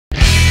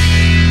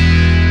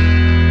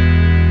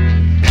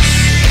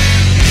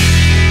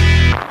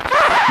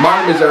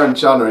My name is Aaron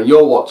Chandler and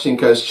you're watching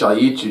Coast Channel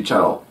YouTube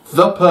channel,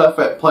 the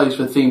perfect place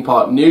for theme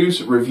park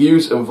news,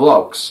 reviews and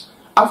vlogs.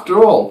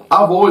 After all,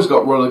 I've always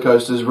got roller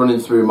coasters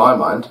running through my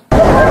mind.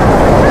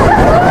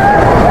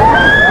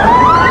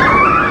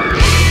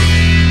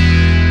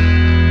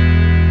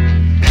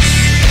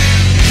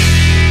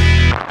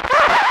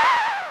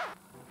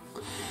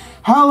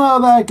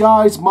 Hello there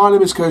guys, my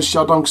name is Coast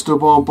Channel,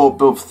 Stubborn but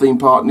built for Theme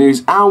Park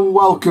News, and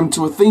welcome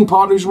to a Theme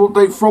Park News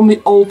update from the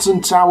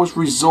Alton Towers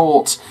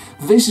Resort.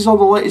 This is on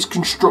the latest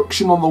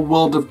construction on the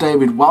World of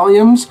David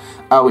Walliams,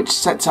 which is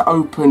set to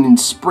open in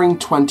spring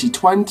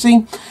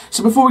 2020.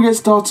 So before we get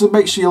started,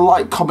 make sure you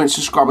like, comment,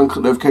 subscribe and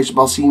click the notification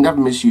bell so you never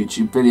miss a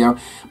YouTube video.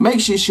 Make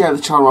sure you share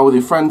the channel around with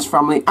your friends,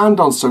 family and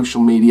on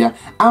social media.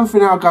 And for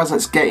now guys,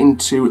 let's get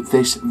into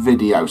this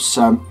video.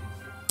 So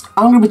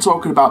I'm going to be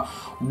talking about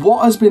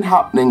what has been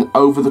happening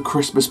over the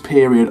Christmas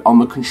period on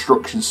the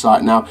construction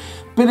site. Now,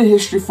 bit of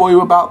history for you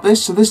about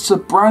this. So this is a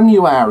brand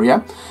new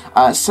area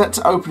set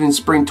to open in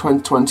spring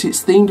 2020.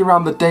 It's themed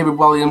around the David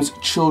Walliams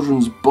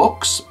children's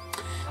books.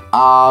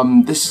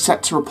 This is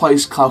set to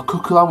replace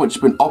Cuckoo, which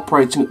has been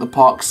operating at the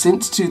park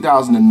since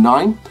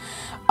 2009.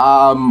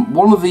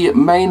 One of the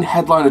main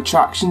headline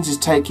attractions is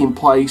taking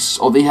place,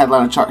 or the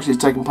headline attraction is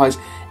taking place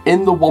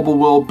in the Wobble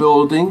World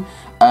building,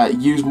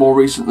 used more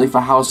recently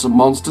for House of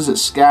Monsters at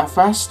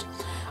Scarefest.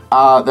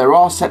 There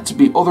are set to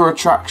be other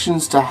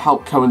attractions to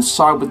help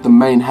coincide with the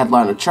main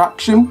headline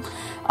attraction,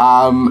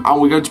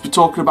 and we're going to be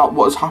talking about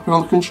what has happened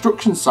on the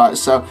construction site.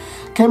 So,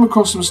 came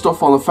across some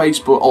stuff on the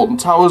Facebook Alton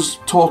Towers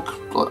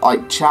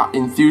chat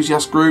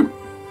enthusiast group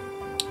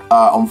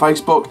on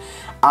Facebook,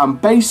 and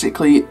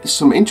basically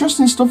some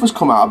interesting stuff has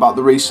come out about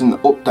the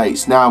recent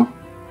updates. Now,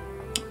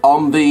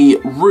 on the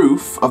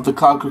roof of the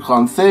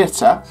Cuckoo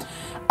Theatre,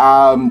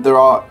 there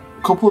are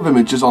a couple of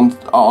images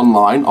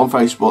online on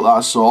Facebook that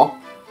I saw,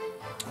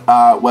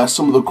 where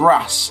some of the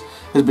grass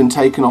has been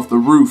taken off the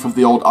roof of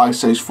the old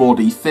Ice Age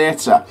 4D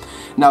theatre.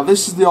 Now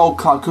this is the old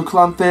Cuckoo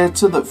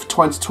theatre that for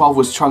 2012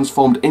 was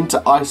transformed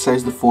into Ice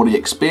Age the 4D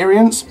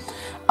Experience.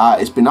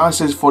 It's been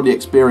Ice Age 4D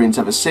Experience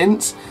ever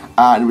since,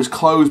 and it was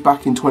closed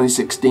back in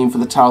 2016 for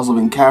the Towers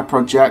Living Care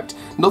project.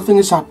 Nothing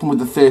has happened with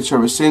the theatre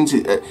ever since.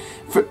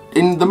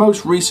 In the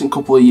most recent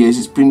couple of years,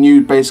 it's been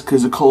used basically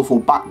as a colourful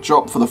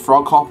backdrop for the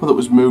Frog Hopper that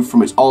was moved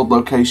from its old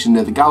location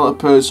near the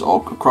Gallopers,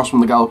 or across from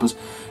the Gallopers,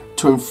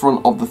 to in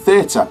front of the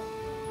theatre.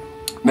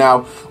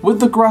 Now,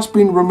 with the grass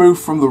being removed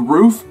from the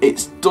roof,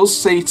 it does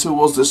say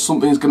to us that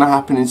something is going to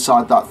happen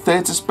inside that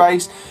theatre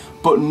space,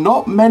 but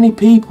not many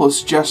people are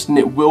suggesting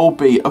it will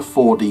be a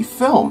 4D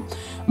film.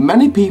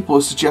 Many people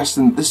are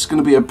suggesting this is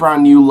going to be a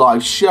brand new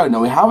live show.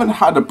 Now, we haven't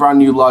had a brand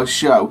new live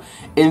show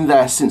in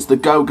there since the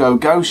Go Go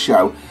Go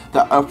show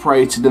that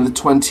operated in the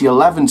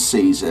 2011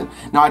 season.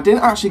 Now, I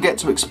didn't actually get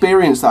to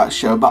experience that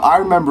show, but I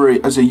remember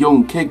it as a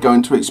young kid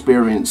going to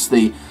experience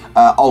the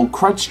old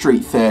Cred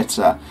Street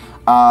Theatre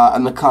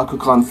and the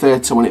Cuckoo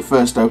Theatre when it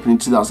first opened in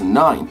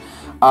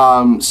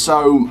 2009.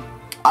 So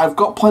I've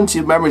got plenty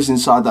of memories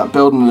inside that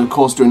building, and of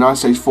course doing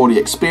Ice Age 4D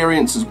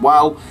Experience as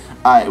well.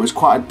 It was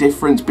quite a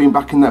difference being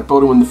back in that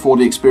building when the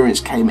 4D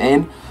Experience came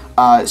in.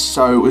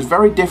 So it was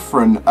very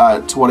different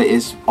to what it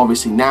is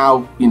obviously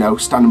now, you know,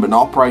 standing and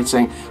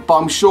operating. But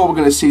I'm sure we're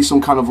going to see some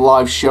kind of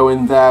live show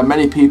in there.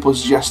 Many people are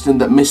suggesting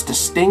that Mr.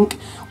 Stink,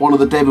 one of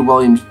the David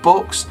Walliams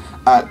books,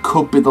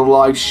 could be the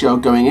live show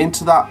going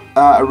into that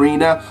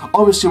arena.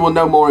 Obviously we'll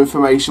know more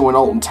information when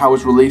Alton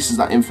Towers releases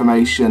that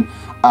information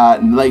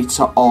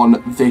later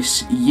on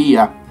this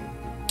year.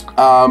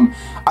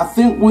 I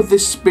think with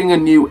this being a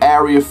new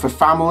area for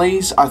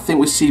families, I think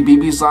with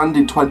CBeebies Land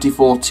in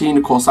 2014,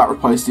 of course that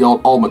replaced the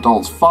old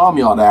McDonald's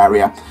Farmyard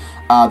area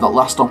that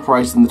last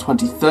operated in the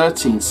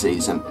 2013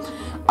 season.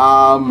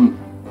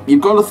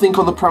 You've got to think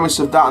on the premise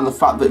of that and the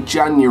fact that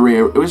January,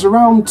 it was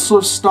around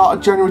sort of start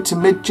of January to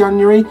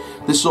mid-January,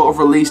 they sort of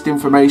released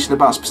information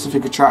about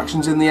specific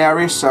attractions in the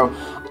area. So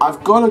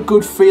I've got a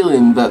good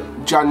feeling that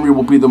January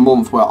will be the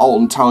month where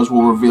Alton Towers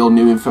will reveal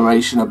new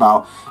information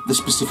about the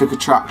specific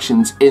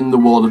attractions in the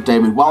World of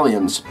David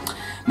Walliams.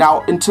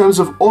 Now, in terms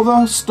of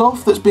other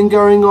stuff that's been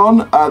going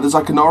on, there's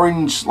like an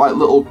orange,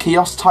 little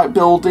kiosk type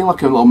building,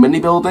 like a little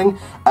mini building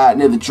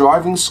near the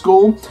driving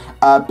school.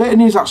 Bit of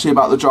news actually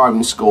about the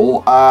driving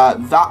school.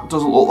 That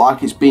doesn't look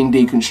like it's been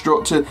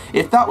deconstructed.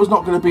 If that was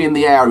not going to be in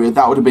the area,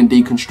 that would have been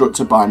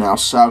deconstructed by now.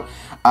 So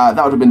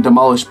that would have been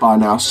demolished by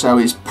now. So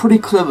it's pretty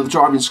clear that the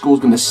driving school is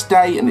going to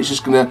stay, and it's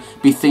just going to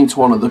be themed to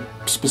one of the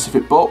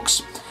specific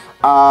books.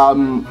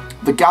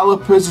 The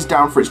Gallopers is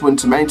down for its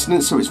winter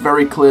maintenance, so it's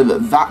very clear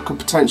that that could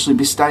potentially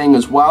be staying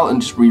as well and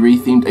just be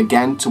rethemed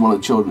again to one of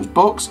the children's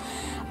books.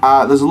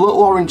 There's a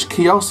little orange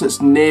kiosk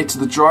that's near to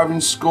the driving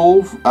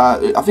school.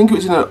 I think it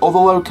was in another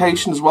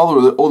location as well,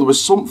 or there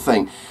was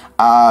something.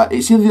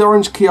 It's either the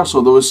orange kiosk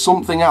or there was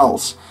something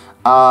else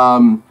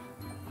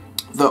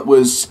that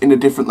was in a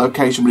different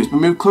location, but it's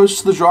been moved closer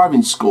to the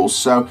driving school,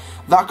 so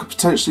that could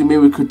potentially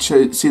mean we could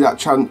see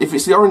that, if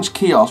it's the orange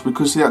kiosk, we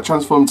could see that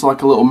transform into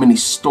like a little mini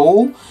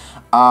stall.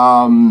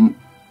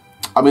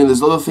 I mean,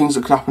 there's other things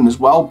that could happen as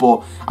well,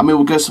 but I mean,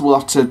 we'll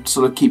have to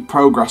sort of keep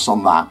progress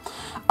on that.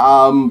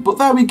 But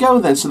there we go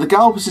then. So the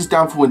Galbus is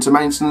down for winter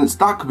maintenance.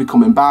 That could be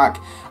coming back.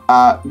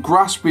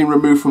 Grass being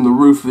removed from the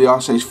roof of the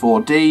Ice Age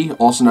 4D,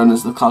 also known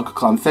as the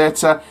Clan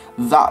Theatre.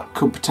 That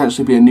could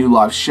potentially be a new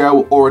live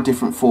show or a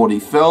different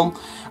 4D film.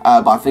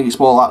 But I think it's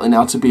more likely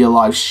now to be a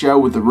live show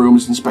with the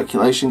rumours and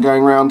speculation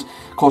going around.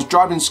 Of course,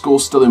 driving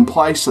school's still in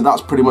place, so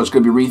that's pretty much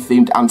going to be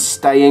rethemed and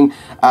staying.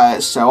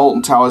 So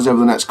Alton Towers over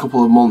the next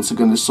couple of months are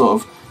going to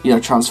sort of, you know,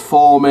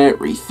 transform it,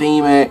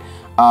 retheme it,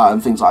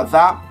 and things like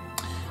that.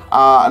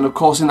 And of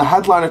course, in the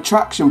headline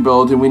attraction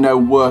building, we know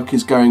work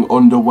is going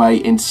underway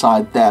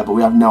inside there, but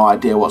we have no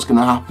idea what's going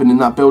to happen in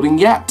that building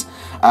yet.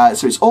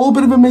 So it's all a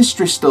bit of a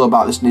mystery still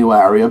about this new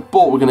area,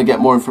 but we're going to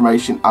get more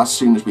information as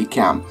soon as we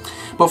can.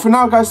 But for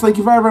now, guys, thank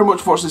you very, very much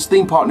for watching this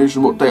Theme Park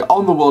Newsroom update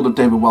on the world of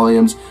David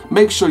Walliams.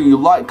 Make sure you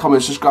like,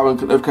 comment, subscribe, and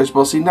click the notification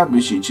bell so you never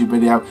miss a YouTube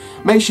video.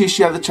 Make sure you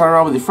share the channel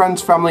around with your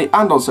friends, family,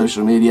 and on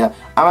social media.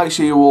 And make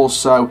sure you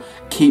also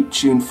keep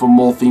tuned for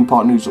more Theme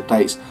Park news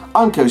updates.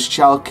 I'm Coast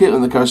Chal, keep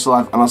in the coast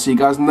alive, and I'll see you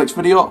guys in the next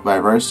video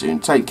very, very soon.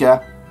 Take care.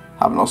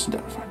 Have an awesome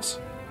day, my friends.